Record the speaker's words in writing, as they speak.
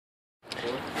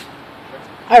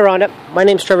Hi Rhonda, my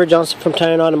name's Trevor Johnson from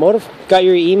Tyron Automotive. Got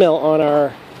your email on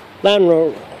our Land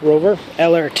Rover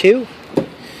LR2.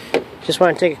 Just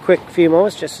want to take a quick few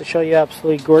moments just to show you how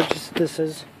absolutely gorgeous this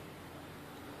is.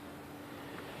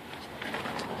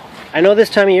 I know this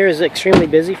time of year is extremely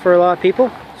busy for a lot of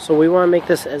people, so we want to make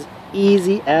this as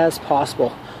easy as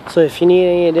possible. So if you need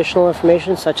any additional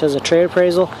information such as a trade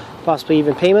appraisal, possibly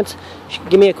even payments,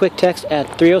 give me a quick text at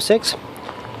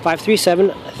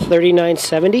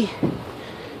 306-537-3970.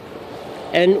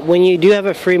 And when you do have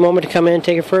a free moment to come in and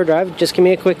take it for a drive, just give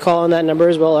me a quick call on that number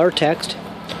as well, or text.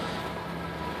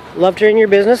 Love to earn your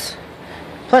business.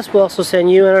 Plus, we'll also send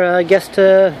you a guest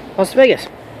to Las Vegas.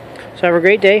 So have a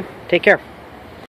great day. Take care.